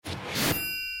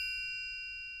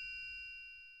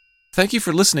Thank you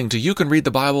for listening to You Can Read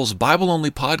the Bible's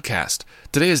Bible-Only podcast.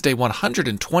 Today is day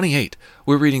 128.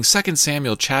 We're reading 2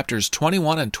 Samuel chapters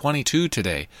 21 and 22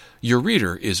 today. Your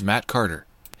reader is Matt Carter.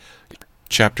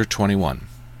 Chapter 21.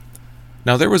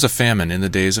 Now there was a famine in the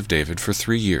days of David for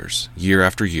 3 years, year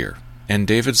after year. And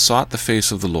David sought the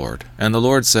face of the Lord. And the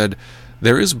Lord said,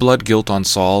 There is blood guilt on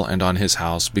Saul and on his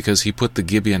house, because he put the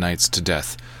Gibeonites to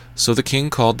death. So the king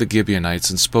called the Gibeonites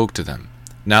and spoke to them.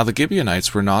 Now the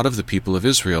Gibeonites were not of the people of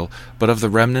Israel, but of the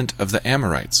remnant of the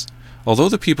Amorites. Although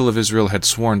the people of Israel had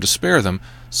sworn to spare them,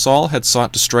 Saul had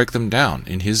sought to strike them down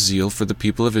in his zeal for the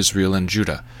people of Israel and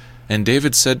Judah. And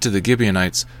David said to the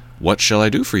Gibeonites, What shall I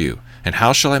do for you? And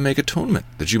how shall I make atonement,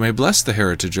 that you may bless the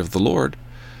heritage of the Lord?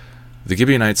 The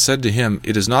Gibeonites said to him,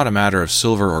 It is not a matter of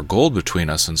silver or gold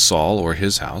between us and Saul or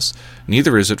his house,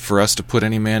 neither is it for us to put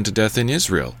any man to death in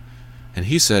Israel. And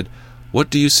he said,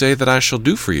 What do you say that I shall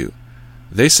do for you?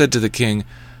 They said to the king,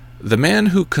 The man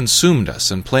who consumed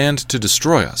us and planned to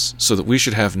destroy us, so that we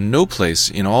should have no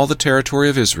place in all the territory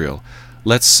of Israel,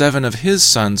 let 7 of his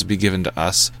sons be given to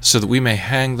us, so that we may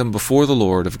hang them before the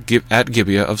Lord at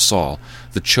Gibeah of Saul,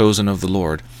 the chosen of the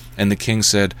Lord. And the king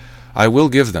said, I will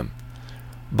give them.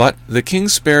 But the king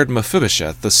spared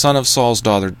Mephibosheth, the son of Saul's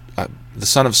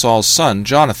son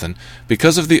Jonathan,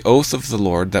 because of the oath of the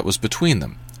Lord that was between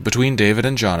them, between David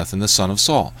and Jonathan the son of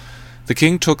Saul. The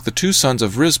king took the 2 sons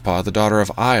of Rizpah, the daughter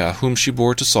of Aiah, whom she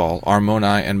bore to Saul,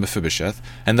 Armoni and Mephibosheth,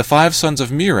 and the 5 sons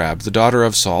of Merab, the daughter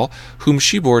of Saul, whom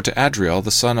she bore to Adriel,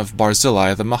 the son of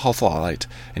Barzillai the Mahalatite,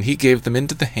 and he gave them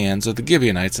into the hands of the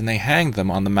Gibeonites, and they hanged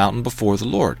them on the mountain before the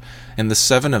Lord. And the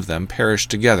 7 of them perished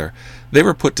together. They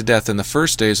were put to death in the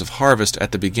first days of harvest,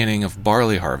 at the beginning of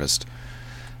barley harvest.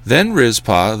 Then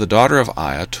Rizpah, the daughter of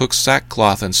Aiah, took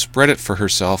sackcloth and spread it for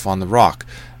herself on the rock,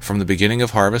 from the beginning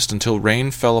of harvest until rain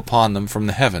fell upon them from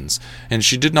the heavens. And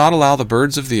she did not allow the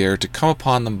birds of the air to come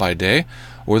upon them by day,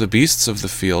 or the beasts of the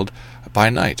field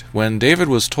by night. When David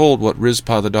was told what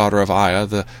Rizpah the daughter of Aiah,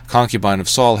 the concubine of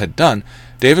Saul, had done,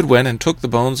 David went and took the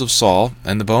bones of Saul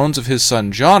and the bones of his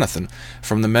son Jonathan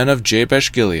from the men of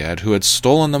Jabesh-Gilead, who had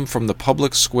stolen them from the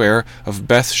public square of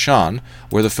Beth-shan,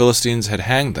 where the Philistines had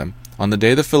hanged them, on the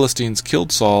day the Philistines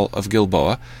killed Saul of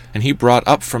Gilboa, and he brought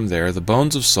up from there the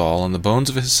bones of Saul and the bones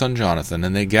of his son Jonathan,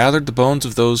 and they gathered the bones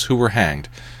of those who were hanged.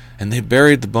 And they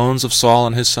buried the bones of Saul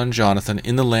and his son Jonathan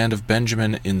in the land of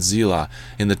Benjamin in Zelah,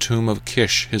 in the tomb of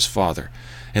Kish his father.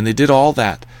 And they did all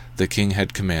that the king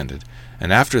had commanded.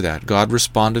 And after that God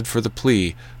responded for the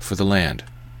plea for the land.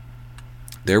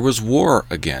 There was war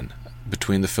again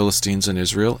between the Philistines and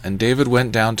Israel, and David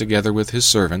went down together with his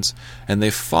servants, and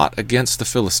they fought against the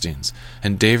Philistines,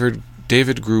 and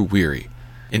David grew weary.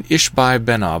 And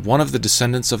Ishbi-Benob, one of the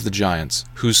descendants of the giants,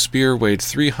 whose spear weighed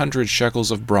 300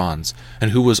 shekels of bronze,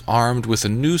 and who was armed with a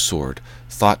new sword,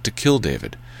 thought to kill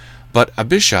David. But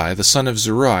Abishai, the son of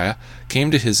Zeruiah, came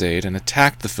to his aid, and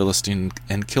attacked the Philistine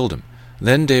and killed him.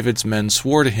 Then David's men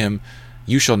swore to him,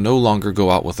 You shall no longer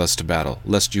go out with us to battle,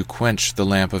 lest you quench the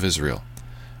lamp of Israel.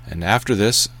 And after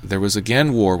this there was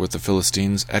again war with the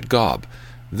Philistines at Gob.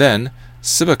 Then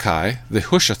Sibbecai the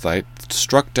Hushathite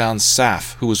struck down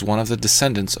Saph, who was one of the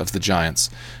descendants of the giants.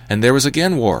 And there was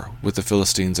again war with the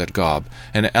Philistines at Gob.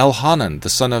 And Elhanan the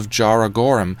son of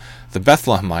Jaragoram the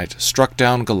Bethlehemite struck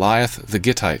down Goliath the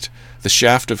Gittite, the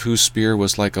shaft of whose spear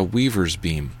was like a weaver's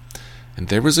beam. And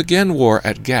there was again war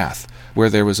at Gath, where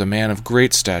there was a man of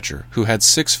great stature, who had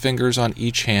 6 fingers on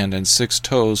each hand and 6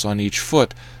 toes on each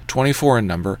foot, 24 in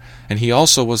number, and he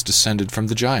also was descended from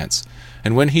the giants.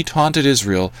 And when he taunted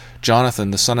Israel,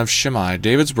 Jonathan the son of Shimei,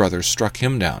 David's brother, struck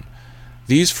him down.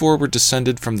 These 4 were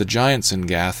descended from the giants in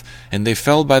Gath, and they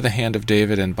fell by the hand of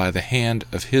David and by the hand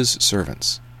of his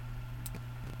servants.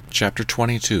 Chapter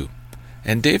 22.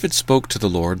 And David spoke to the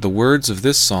Lord the words of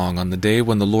this song on the day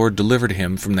when the Lord delivered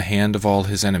him from the hand of all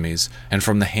his enemies, and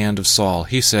from the hand of Saul.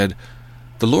 He said,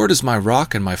 The Lord is my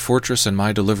rock and my fortress and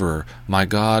my deliverer, my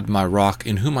God, my rock,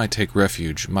 in whom I take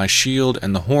refuge, my shield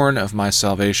and the horn of my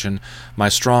salvation, my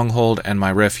stronghold and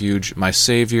my refuge, my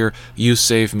Savior, you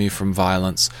save me from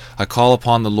violence. I call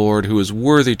upon the Lord, who is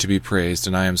worthy to be praised,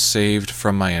 and I am saved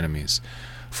from my enemies.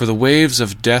 For the waves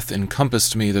of death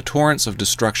encompassed me, the torrents of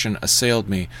destruction assailed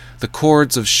me, the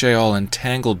cords of Sheol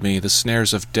entangled me, the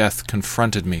snares of death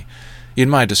confronted me. In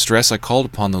my distress I called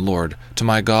upon the Lord. To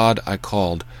my God I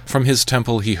called. From his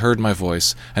temple he heard my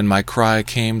voice, and my cry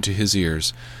came to his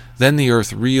ears. Then the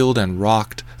earth reeled and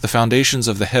rocked, The foundations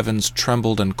of the heavens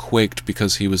trembled and quaked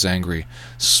because he was angry.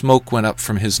 Smoke went up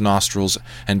from his nostrils,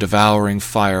 and devouring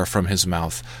fire from his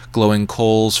mouth. Glowing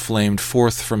coals flamed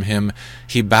forth from him.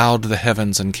 He bowed the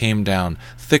heavens and came down.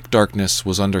 Thick darkness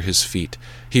was under his feet.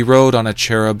 He rode on a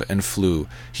cherub and flew.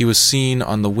 He was seen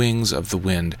on the wings of the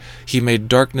wind. He made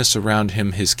darkness around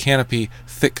him his canopy,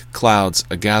 thick clouds,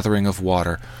 a gathering of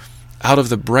water. Out of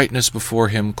the brightness before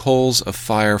him coals of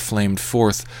fire flamed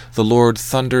forth. The Lord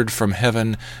thundered from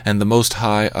heaven, and the Most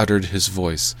High uttered his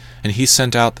voice. And he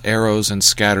sent out arrows and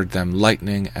scattered them,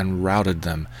 lightning and routed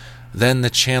them. Then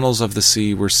the channels of the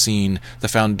sea were seen, the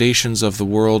foundations of the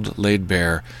world laid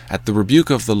bare, at the rebuke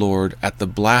of the Lord, at the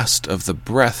blast of the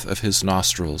breath of his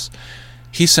nostrils.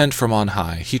 He sent from on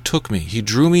high, he took me, he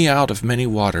drew me out of many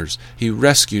waters, he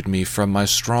rescued me from my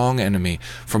strong enemy,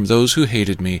 from those who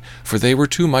hated me, for they were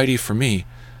too mighty for me.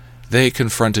 They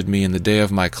confronted me in the day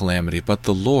of my calamity, but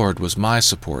the Lord was my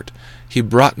support. He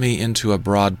brought me into a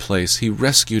broad place, he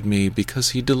rescued me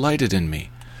because he delighted in me.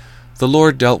 The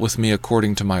Lord dealt with me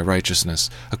according to my righteousness,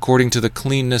 according to the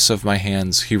cleanness of my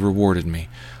hands he rewarded me.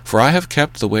 For I have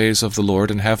kept the ways of the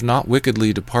Lord, and have not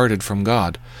wickedly departed from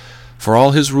God. For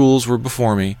all his rules were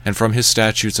before me, and from his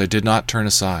statutes I did not turn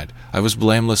aside. I was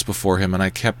blameless before him, and I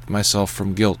kept myself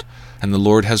from guilt. And the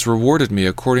Lord has rewarded me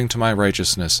according to my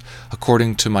righteousness,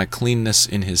 according to my cleanness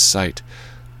in his sight.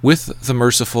 With the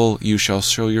merciful you shall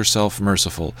show yourself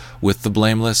merciful. With the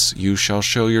blameless you shall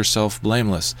show yourself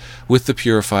blameless. With the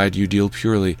purified you deal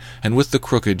purely, and with the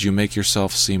crooked you make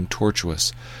yourself seem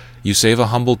tortuous. You save a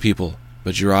humble people,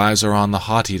 but your eyes are on the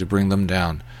haughty to bring them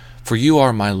down. For you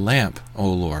are my lamp,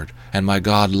 O Lord, and my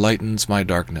God lightens my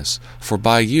darkness. For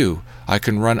by you I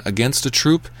can run against a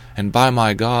troop, and by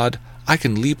my God I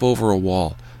can leap over a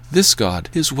wall. This God,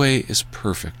 his way is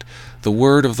perfect. The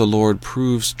word of the Lord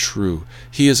proves true.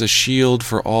 He is a shield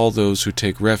for all those who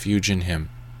take refuge in him.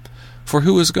 For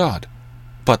who is God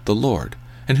but the Lord?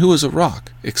 And who is a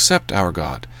rock except our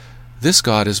God? This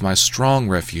God is my strong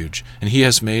refuge, and he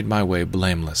has made my way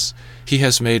blameless. He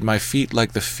has made my feet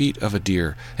like the feet of a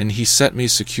deer, and he set me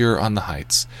secure on the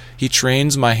heights. He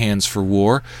trains my hands for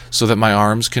war, so that my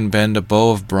arms can bend a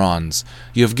bow of bronze.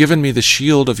 You have given me the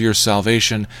shield of your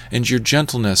salvation, and your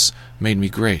gentleness made me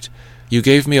great. You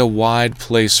gave me a wide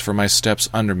place for my steps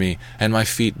under me, and my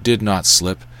feet did not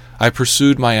slip. I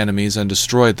pursued my enemies and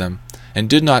destroyed them, and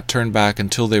did not turn back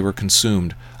until they were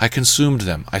consumed. I consumed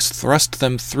them. I thrust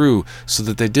them through, so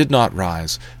that they did not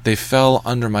rise. They fell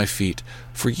under my feet.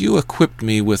 For you equipped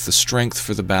me with the strength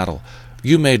for the battle.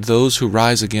 You made those who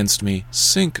rise against me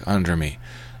sink under me.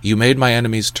 You made my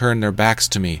enemies turn their backs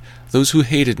to me, those who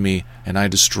hated me, and I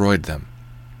destroyed them.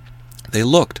 They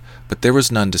looked, but there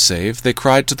was none to save. They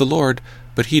cried to the Lord,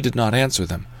 but he did not answer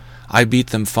them. I beat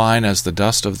them fine as the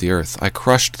dust of the earth. I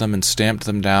crushed them and stamped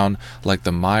them down like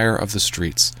the mire of the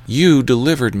streets. You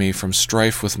delivered me from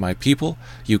strife with my people.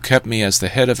 You kept me as the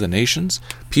head of the nations.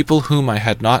 People whom I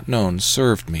had not known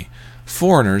served me.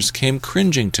 Foreigners came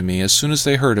cringing to me. As soon as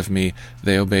they heard of me,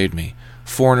 they obeyed me.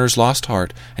 Foreigners lost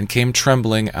heart and came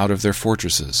trembling out of their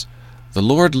fortresses. The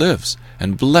Lord lives,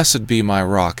 and blessed be my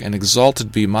rock, and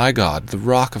exalted be my God, the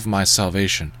rock of my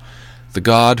salvation. The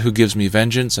God who gives me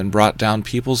vengeance and brought down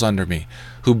peoples under me,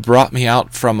 who brought me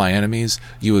out from my enemies.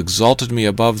 You exalted me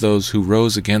above those who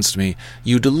rose against me.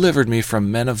 You delivered me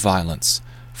from men of violence.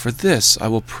 For this I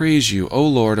will praise you, O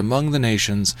Lord, among the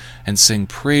nations, and sing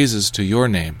praises to your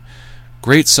name.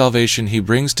 Great salvation he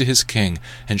brings to his king,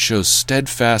 and shows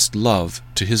steadfast love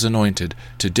to his anointed,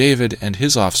 to David and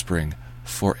his offspring,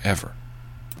 forever.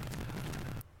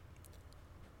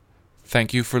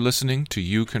 Thank you for listening to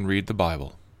You Can Read the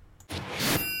Bible.